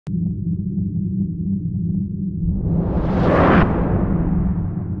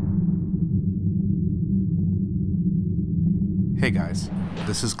Hey guys,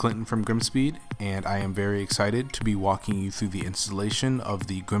 this is Clinton from GrimmSpeed, and I am very excited to be walking you through the installation of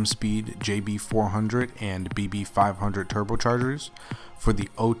the GrimmSpeed JB400 and BB500 turbochargers for the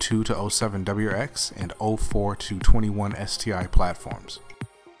 02 to 07 WRX and 04 to 21 STI platforms.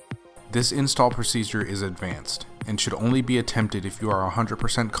 This install procedure is advanced and should only be attempted if you are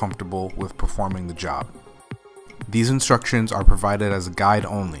 100% comfortable with performing the job. These instructions are provided as a guide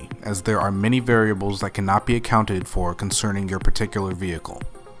only, as there are many variables that cannot be accounted for concerning your particular vehicle.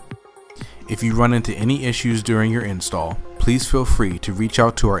 If you run into any issues during your install, please feel free to reach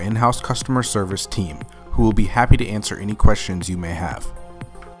out to our in-house customer service team, who will be happy to answer any questions you may have.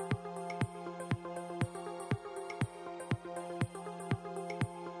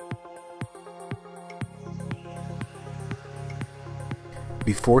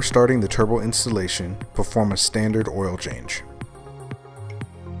 Before starting the turbo installation, perform a standard oil change.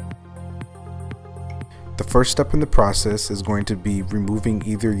 The first step in the process is going to be removing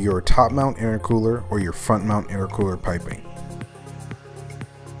either your top mount intercooler or your front mount intercooler piping.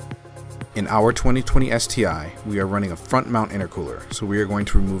 In our 2020 STI, we are running a front mount intercooler, so we are going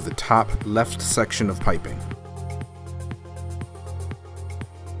to remove the top left section of piping.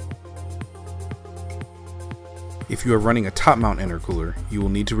 If you are running a top mount intercooler, you will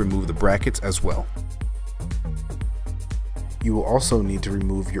need to remove the brackets as well. You will also need to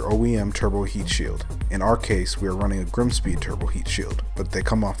remove your OEM turbo heat shield. In our case, we are running a GrimmSpeed turbo heat shield, but they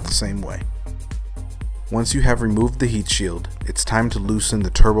come off the same way. Once you have removed the heat shield, it's time to loosen the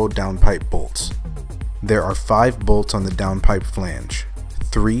turbo downpipe bolts. There are 5 bolts on the downpipe flange.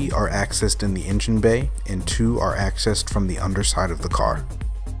 3 are accessed in the engine bay, and 2 are accessed from the underside of the car.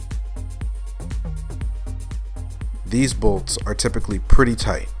 These bolts are typically pretty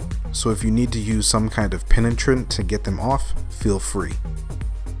tight, so if you need to use some kind of penetrant to get them off, feel free.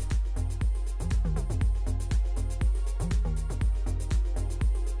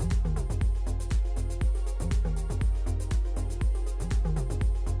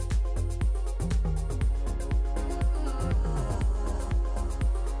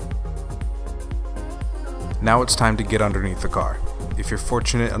 Now it's time to get underneath the car. If you're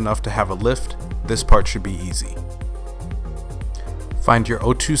fortunate enough to have a lift, this part should be easy. Find your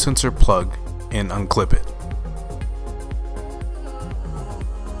O2 sensor plug and unclip it.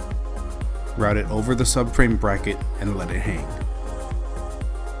 Route it over the subframe bracket and let it hang.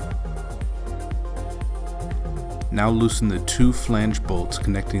 Now loosen the 2 flange bolts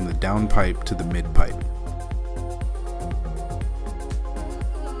connecting the downpipe to the mid-pipe.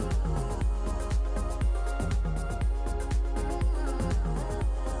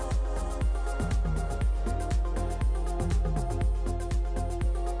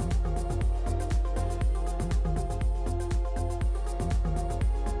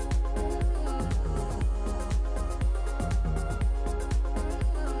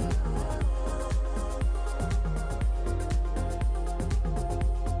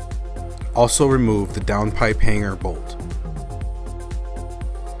 Also remove the downpipe hanger bolt.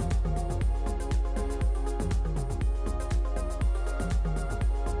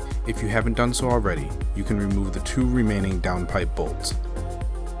 If you haven't done so already, you can remove the 2 remaining downpipe bolts.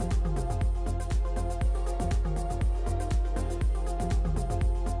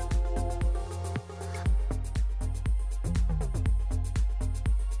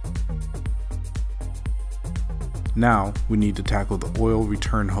 Now we need to tackle the oil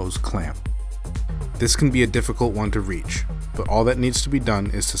return hose clamp. This can be a difficult one to reach, but all that needs to be done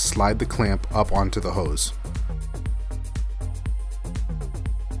is to slide the clamp up onto the hose.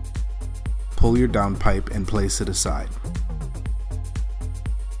 Pull your downpipe and place it aside.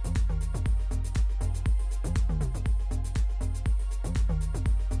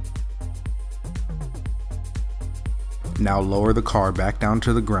 Now lower the car back down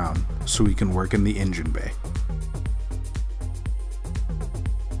to the ground so we can work in the engine bay.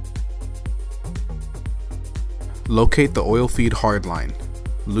 Locate the oil feed hard line,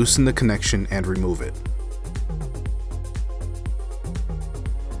 loosen the connection and remove it.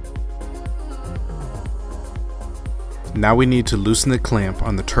 Now we need to loosen the clamp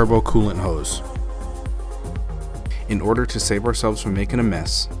on the turbo coolant hose. In order to save ourselves from making a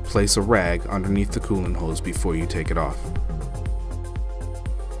mess, place a rag underneath the coolant hose before you take it off.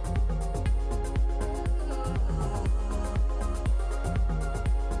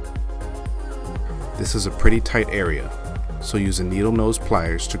 This is a pretty tight area, so use a needle nose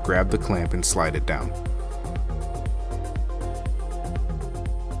pliers to grab the clamp and slide it down.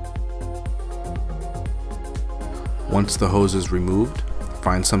 Once the hose is removed,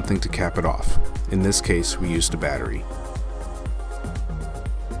 find something to cap it off. In this case, we used a battery.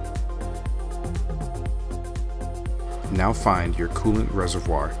 Now find your coolant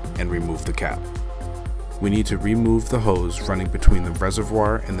reservoir and remove the cap. We need to remove the hose running between the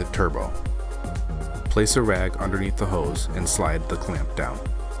reservoir and the turbo. Place a rag underneath the hose and slide the clamp down.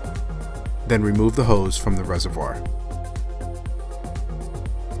 Then remove the hose from the reservoir.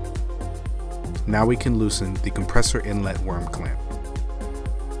 Now we can loosen the compressor inlet worm clamp.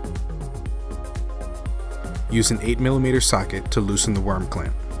 Use an 8mm socket to loosen the worm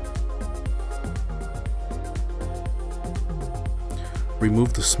clamp.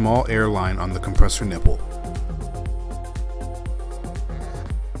 Remove the small air line on the compressor nipple.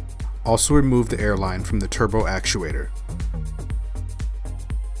 Also remove the air line from the turbo actuator.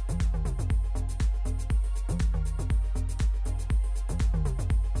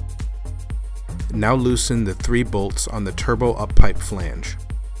 Now loosen the 3 bolts on the turbo up pipe flange.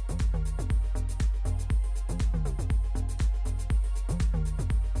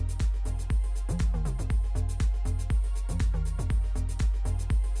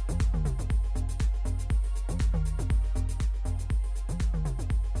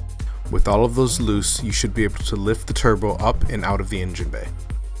 With all of those loose, you should be able to lift the turbo up and out of the engine bay.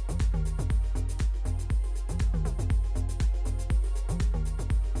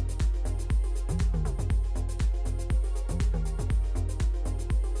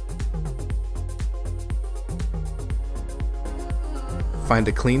 Find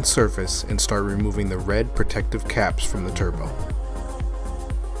a clean surface and start removing the red protective caps from the turbo.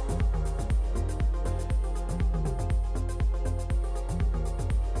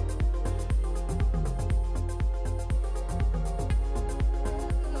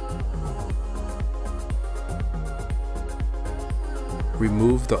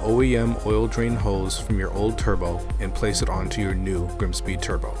 Remove the OEM oil drain hose from your old turbo and place it onto your new GrimmSpeed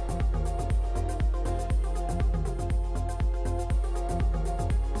turbo.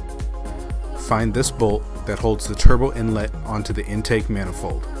 Find this bolt that holds the turbo inlet onto the intake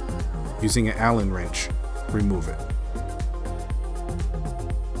manifold. Using an Allen wrench, remove it.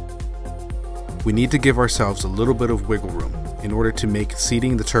 We need to give ourselves a little bit of wiggle room in order to make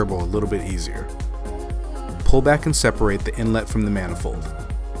seating the turbo a little bit easier. Pull back and separate the inlet from the manifold.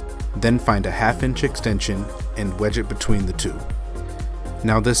 Then find a 1/2-inch extension and wedge it between the two.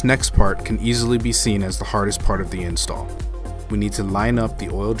 Now this next part can easily be seen as the hardest part of the install. We need to line up the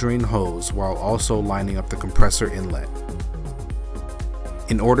oil drain hose while also lining up the compressor inlet.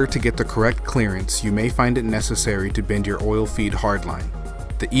 In order to get the correct clearance, you may find it necessary to bend your oil feed hardline.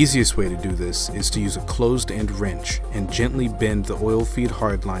 The easiest way to do this is to use a closed-end wrench and gently bend the oil feed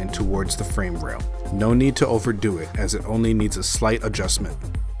hardline towards the frame rail. No need to overdo it, as it only needs a slight adjustment.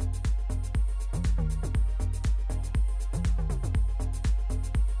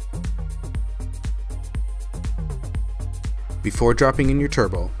 Before dropping in your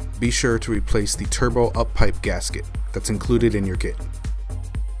turbo, be sure to replace the turbo up pipe gasket that's included in your kit.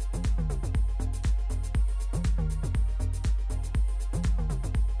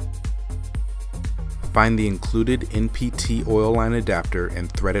 Find the included NPT oil line adapter and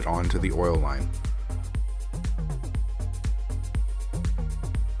thread it onto the oil line.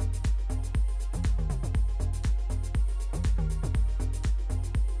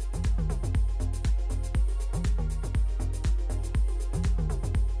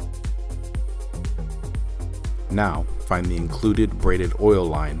 Now, find the included braided oil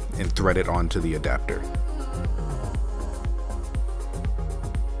line and thread it onto the adapter.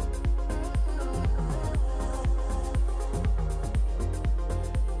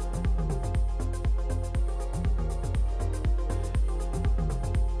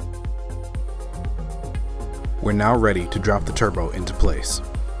 We're now ready to drop the turbo into place.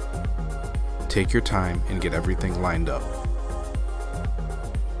 Take your time and get everything lined up.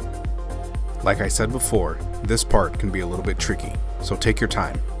 Like I said before, this part can be a little bit tricky, so take your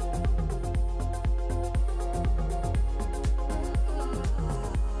time.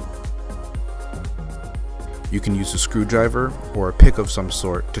 You can use a screwdriver or a pick of some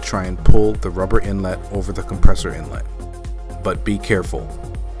sort to try and pull the rubber inlet over the compressor inlet. But be careful.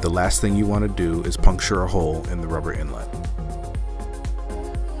 The last thing you want to do is puncture a hole in the rubber inlet.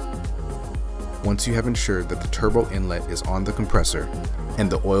 Once you have ensured that the turbo inlet is on the compressor and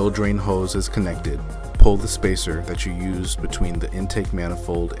the oil drain hose is connected, pull the spacer that you used between the intake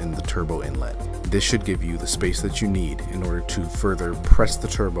manifold and the turbo inlet. This should give you the space that you need in order to further press the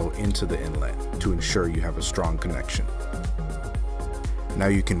turbo into the inlet to ensure you have a strong connection. Now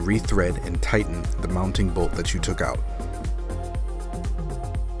you can re-thread and tighten the mounting bolt that you took out.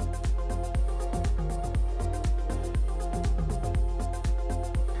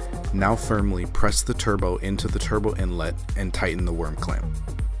 Now firmly press the turbo into the turbo inlet and tighten the worm clamp.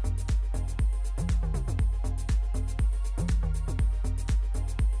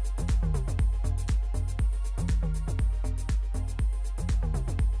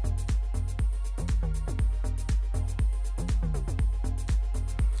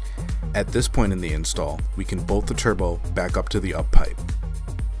 At this point in the install, we can bolt the turbo back up to the up pipe.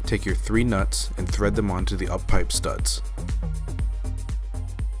 Take your 3 nuts and thread them onto the up pipe studs.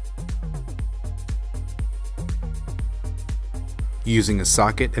 Using a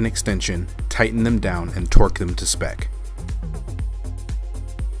socket and extension, tighten them down and torque them to spec.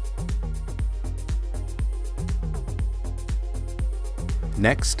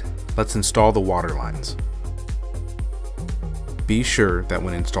 Next, let's install the water lines. Be sure that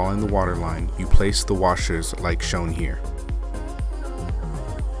when installing the water line, you place the washers like shown here.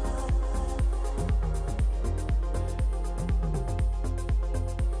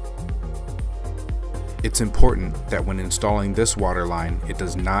 It's important that when installing this water line, it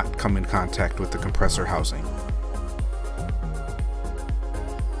does not come in contact with the compressor housing.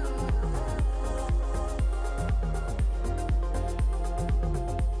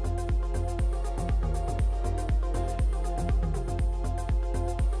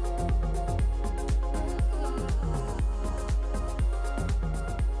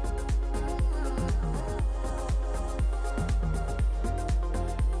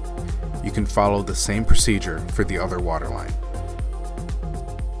 You can follow the same procedure for the other water line.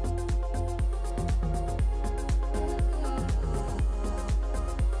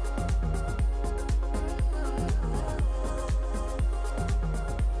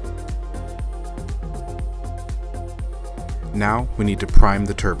 Now we need to prime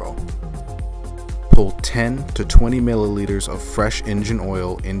the turbo. Pull 10 to 20 milliliters of fresh engine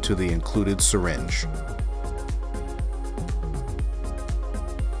oil into the included syringe.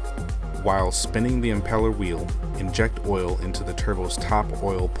 While spinning the impeller wheel, inject oil into the turbo's top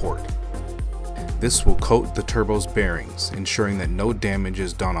oil port. This will coat the turbo's bearings, ensuring that no damage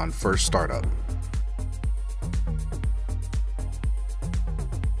is done on first startup.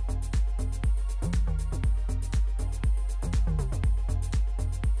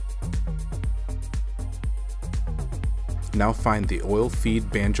 Now find the oil feed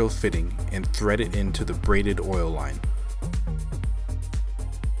banjo fitting and thread it into the braided oil line.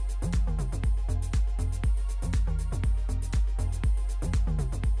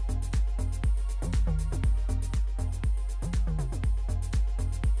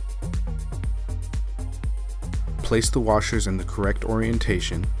 Place the washers in the correct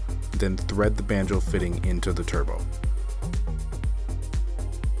orientation, then thread the banjo fitting into the turbo.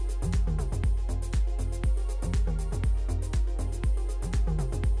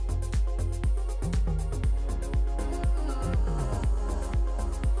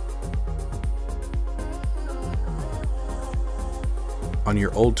 On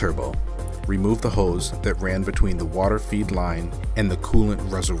your old turbo, remove the hose that ran between the water feed line and the coolant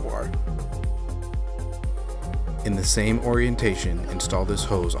reservoir. In the same orientation, install this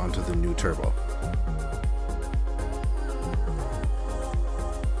hose onto the new turbo.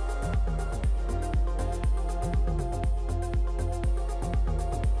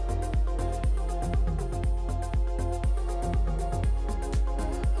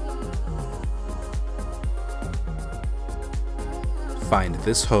 Find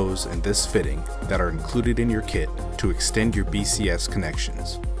this hose and this fitting that are included in your kit to extend your BCS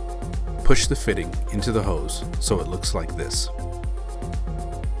connections. Push the fitting into the hose so it looks like this.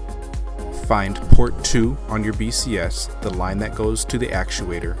 Find port 2 on your BCS, the line that goes to the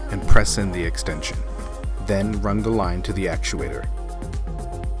actuator, and press in the extension. Then run the line to the actuator.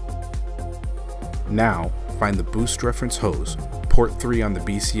 Now find the boost reference hose, port 3 on the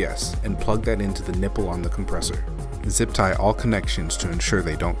BCS, and plug that into the nipple on the compressor. Zip tie all connections to ensure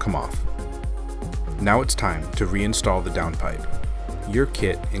they don't come off. Now it's time to reinstall the downpipe. Your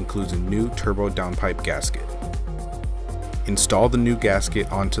kit includes a new turbo downpipe gasket. Install the new gasket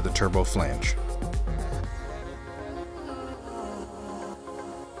onto the turbo flange.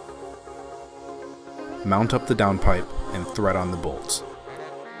 Mount up the downpipe and thread on the bolts.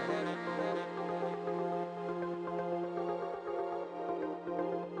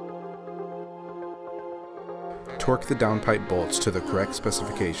 Torque the downpipe bolts to the correct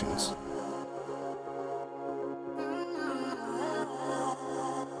specifications.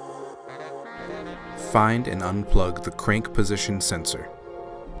 Find and unplug the crank position sensor.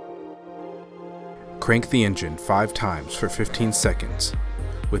 Crank the engine 5 times for 15 seconds.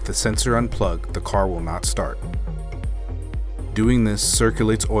 With the sensor unplugged, the car will not start. Doing this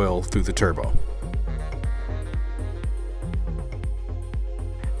circulates oil through the turbo.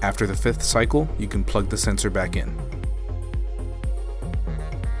 After the 5th cycle, you can plug the sensor back in.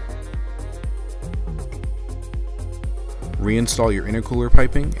 Reinstall your intercooler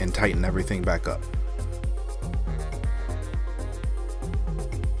piping and tighten everything back up.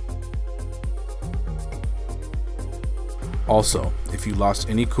 Also, if you lost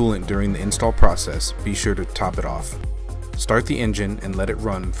any coolant during the install process, be sure to top it off. Start the engine and let it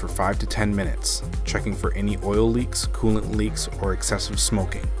run for 5 to 10 minutes, checking for any oil leaks, coolant leaks, or excessive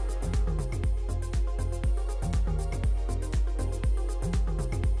smoking.